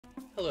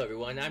Hello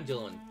everyone, I'm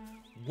Dylan.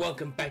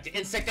 Welcome back to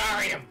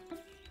Insectarium!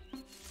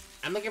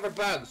 I'm looking for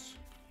bugs.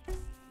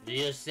 Do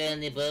you see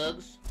any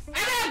bugs?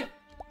 Ah!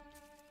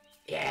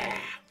 Yeah!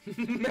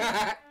 Woo!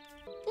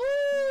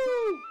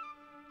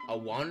 A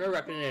wanderer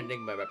wrapped in an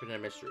enigma, wrapped in a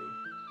mystery.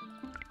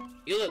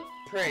 You look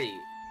pretty.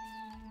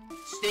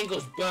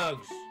 Stingles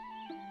bugs.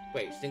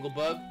 Wait, stingle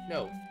bug?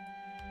 No.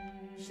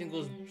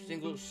 Stingles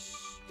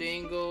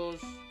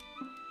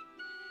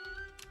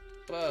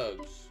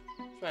bugs.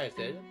 That's what I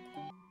said.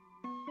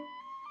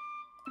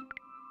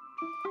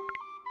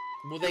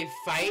 Will they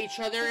fight each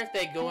other if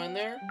they go in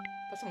there?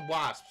 That's some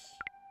wasps.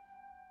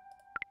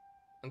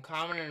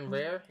 Uncommon and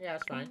rare? Yeah,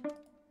 that's fine.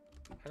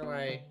 How do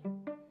I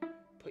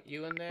put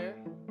you in there?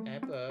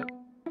 Add bug.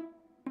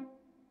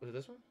 Was it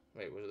this one?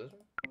 Wait, was it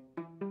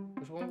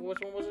this one? Which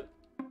one was it?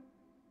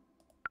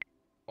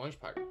 Orange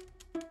powder.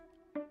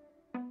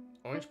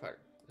 Orange powder.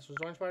 This was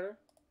orange powder?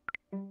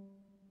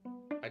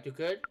 I do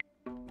good?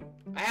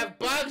 I have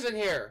bugs in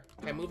here!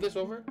 Can I move this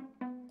over?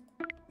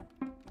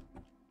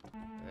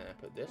 And I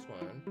put this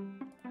one.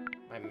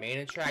 My main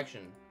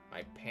attraction.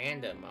 My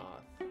panda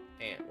moth.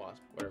 Ant,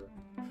 wasp, whatever.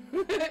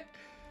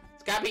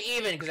 It's gotta be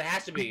even, because it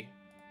has to be.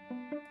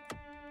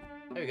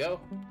 There we go.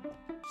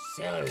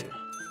 Sell.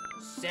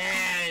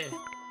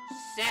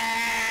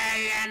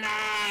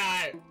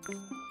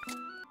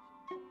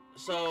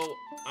 So,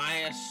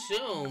 I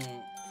assume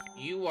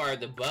you are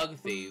the bug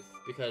thief,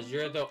 because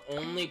you're the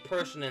only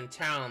person in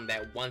town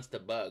that wants the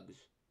bugs.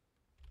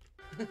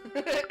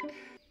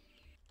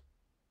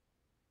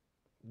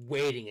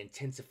 Waiting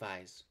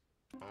intensifies.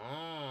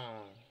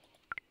 Oh.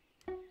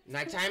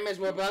 Nighttime is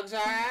where bugs are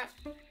at?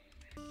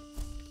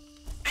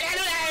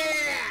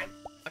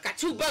 I got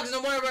 2 bugs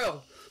in one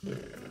row.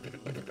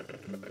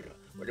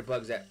 Where the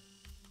bugs at?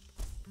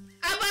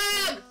 A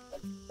bug!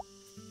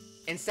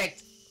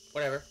 Insect.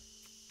 Whatever.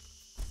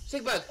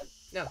 Stick bug.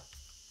 No.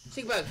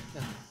 Stick bug.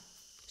 No.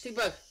 Stick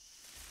bug.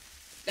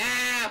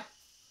 No!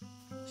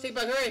 Stick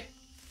bug, hurry!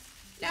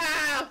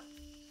 No!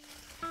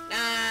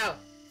 No!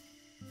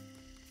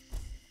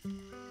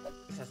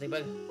 Is that snake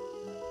bug?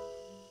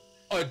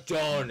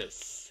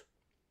 Adonis!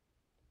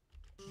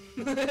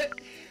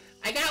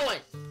 I got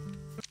one!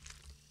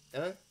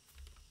 Nothing?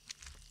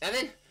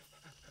 Nothing?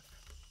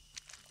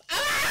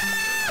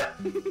 Ah!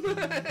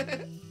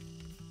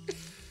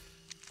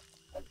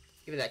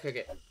 Give me that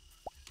cricket.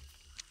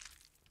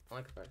 I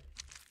like the bird.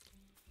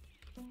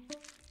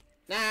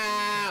 No!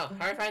 How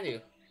do I find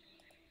you?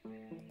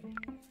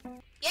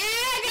 Yeah!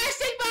 I got a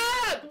stink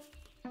bug!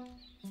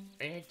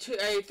 I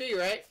need 3,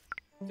 right?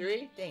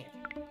 3? Dang it.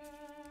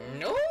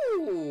 No!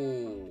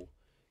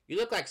 You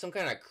look like some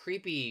kind of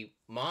creepy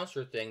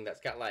monster thing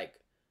that's got like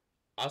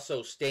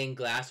also stained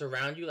glass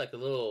around you, like a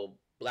little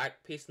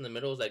black piece in the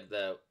middle is like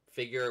the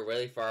figure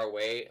really far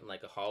away in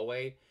like a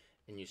hallway,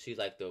 and you see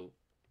like the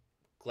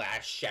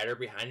glass shatter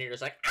behind it.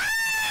 It's like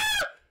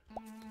ah!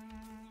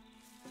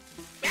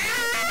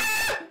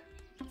 Ah!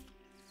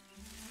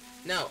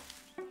 No.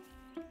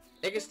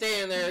 They can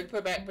stay in there. You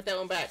can put that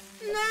one back.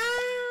 No.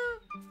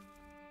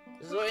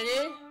 This is what I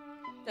need?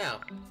 No.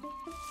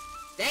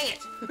 Dang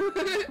it.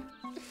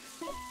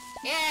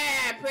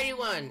 Yeah, pretty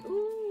one.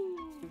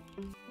 Ooh.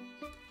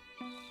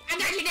 I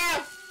got you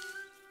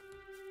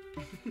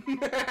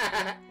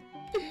now.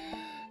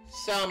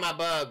 Sell my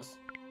bugs.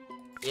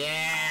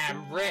 Yeah,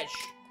 I'm rich.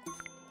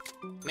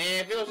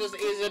 Man, if it was just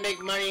easy to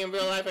make money in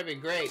real life, that'd be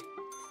great.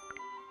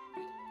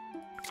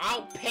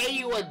 I'll pay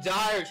you $1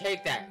 to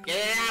take that. Get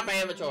it out of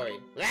my inventory.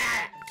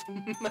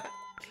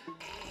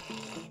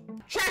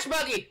 Trash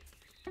buggy!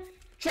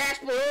 Trash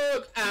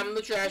bug! I'm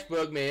the trash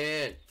bug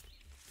man.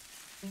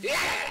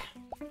 Yeah!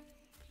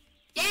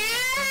 Yeah!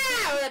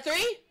 Was that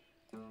 3?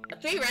 A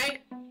 3,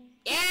 right?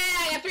 Yeah,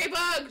 I got 3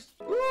 bugs!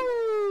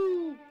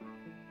 Woo!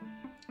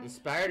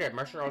 Inspired at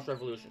Martial Arts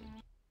Revolution.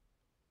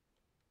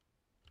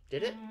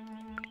 Did it?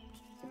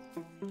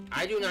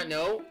 I do not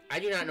know. I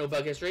do not know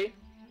bug history.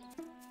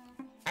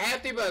 I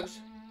have 3 bugs.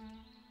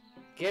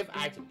 Give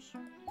items.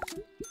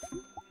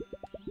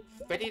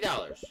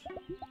 $50.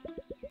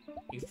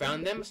 You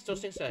found them? Still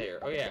stinks out here.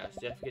 Oh yeah, so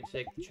you have to get to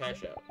take the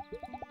trash out.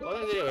 Well,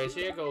 anyway, so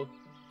here go.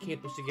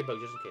 Keep us to get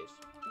bugs just in case.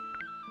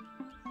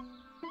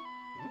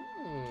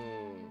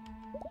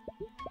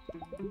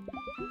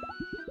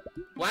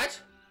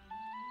 What?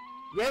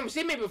 You haven't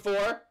seen me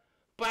before,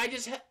 but I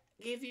just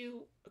gave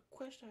you a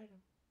quest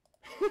item.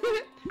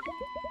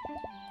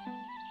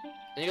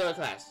 And you go to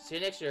class. See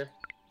you next year.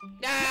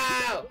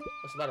 No!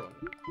 What's the bottom one?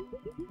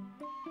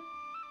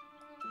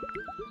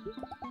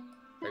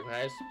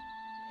 Recognize?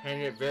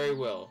 Handled it very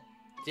well.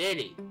 Did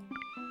he?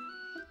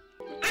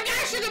 I got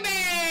a sugar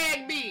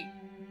bag beat!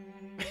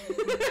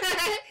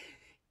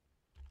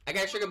 I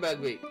got a sugar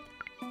bug beat.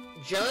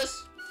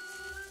 Jealous?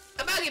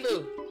 A buggy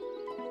boo!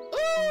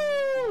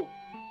 Ooh!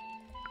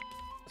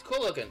 It's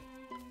cool looking.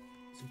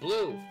 It's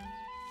blue.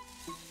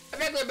 A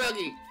regular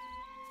buggy.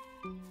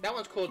 That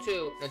one's cool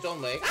too, in its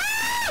own way.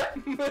 Ah!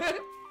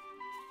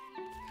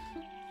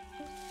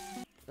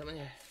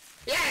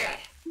 Yeah!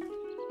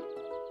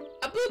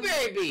 A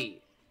blueberry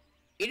bee!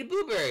 Eat a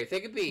blueberry,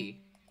 take a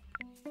bee.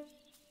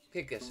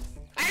 Kick this.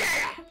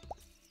 Ah!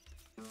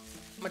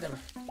 Whatever.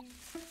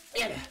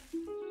 Yeah.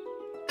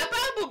 A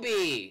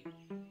bumblebee!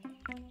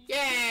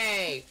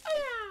 Yay!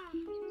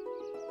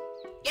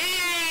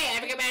 Yay!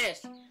 African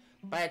Madness!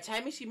 By the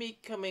time you see me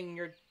coming,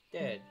 you're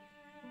dead.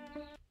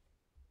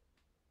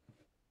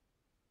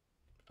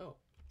 Oh.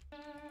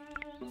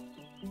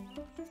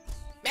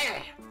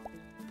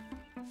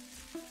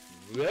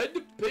 Red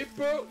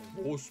paper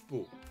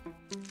waspo.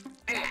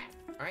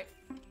 Alright.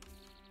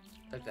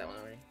 Took that one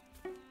already.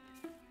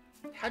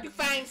 How'd you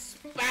find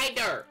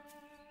spider?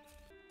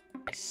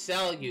 I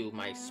sell you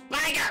my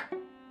spider!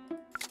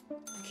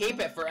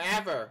 Keep it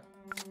forever.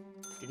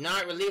 Do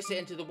not release it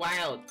into the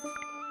wild.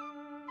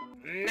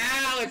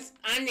 No, it's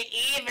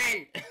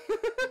uneven!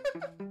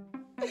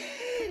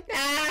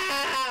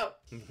 No!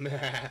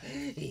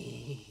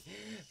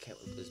 Can't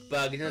with this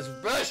bug in this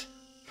bush!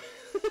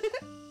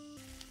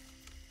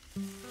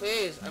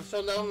 Please, I'm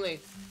so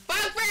lonely. Bug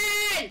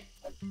friend!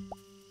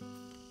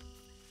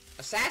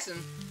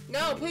 Assassin?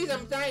 No, please,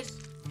 I'm nice.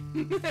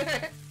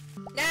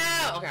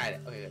 No! Okay,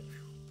 good.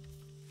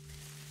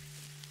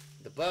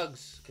 The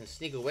bugs can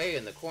sneak away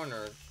in the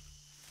corners.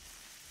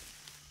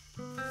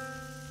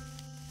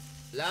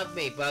 Love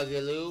me,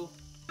 Bugaloo.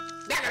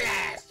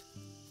 Blast!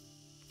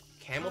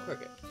 Camel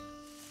cricket.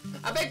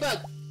 A big bug!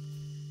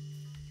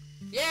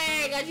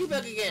 Yay, got you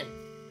bug again.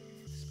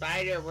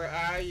 Spider, where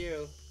are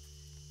you?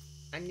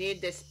 I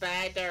need the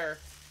spider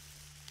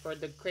for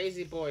the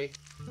crazy boy.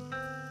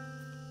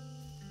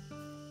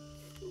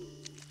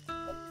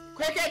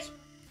 Crickets!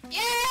 Yay,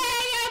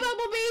 a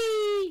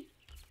bumblebee!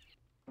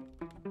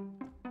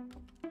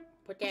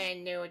 Put that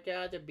in there with the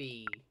other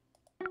bee.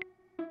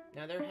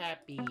 Now they're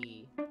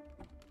happy.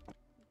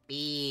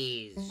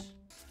 Bees.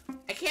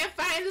 I can't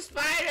find the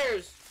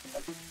spiders!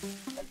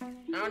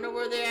 I don't know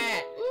where they're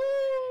at.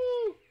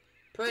 Ooh!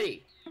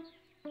 Pretty.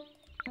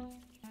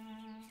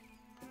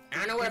 I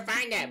don't know where to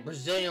find that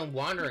Brazilian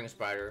wandering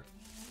spider.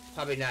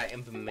 Probably not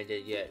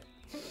implemented yet.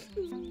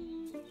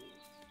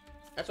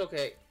 That's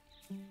okay.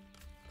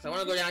 Cause I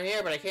want to go down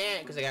here, but I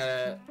can't because I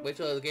gotta wait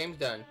till the game's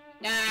done.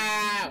 No!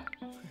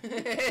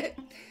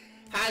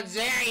 How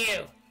dare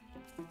you!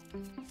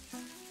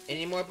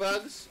 Any more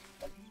bugs?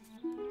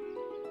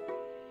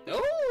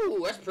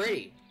 Ooh, that's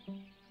pretty.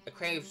 I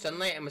crave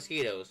sunlight and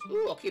mosquitoes.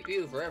 Ooh, I'll keep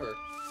you forever.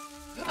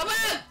 A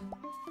bug!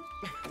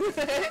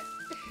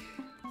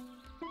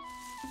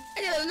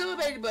 I got a little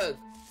baby bug.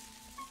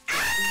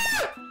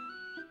 Ah!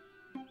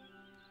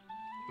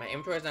 My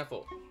inventory is not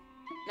full.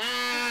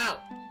 No!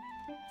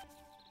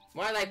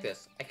 Why I like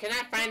this? I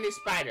cannot find this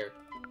spider.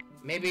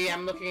 Maybe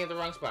I'm looking at the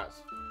wrong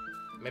spots.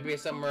 Maybe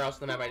it's somewhere else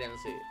on the map I didn't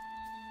see it.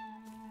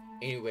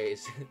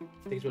 Anyways,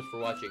 thanks so much for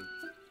watching,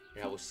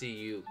 and I will see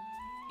you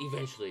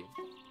eventually.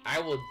 I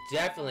will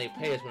definitely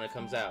play this when it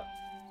comes out.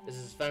 This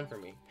is fun for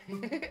me.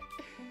 I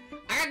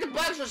got the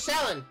bugs for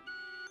selling!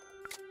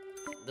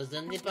 Does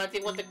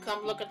anybody want to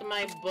come look at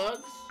my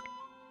bugs?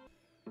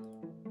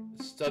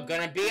 It's still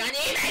gonna be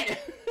uneven!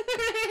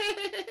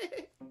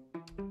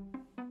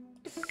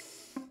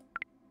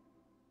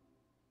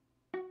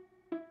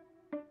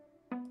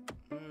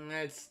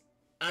 It's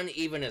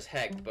uneven as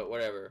heck, but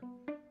whatever.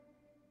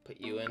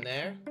 Put you in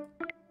there,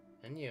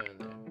 and you in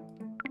there.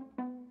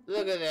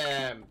 Look at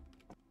them!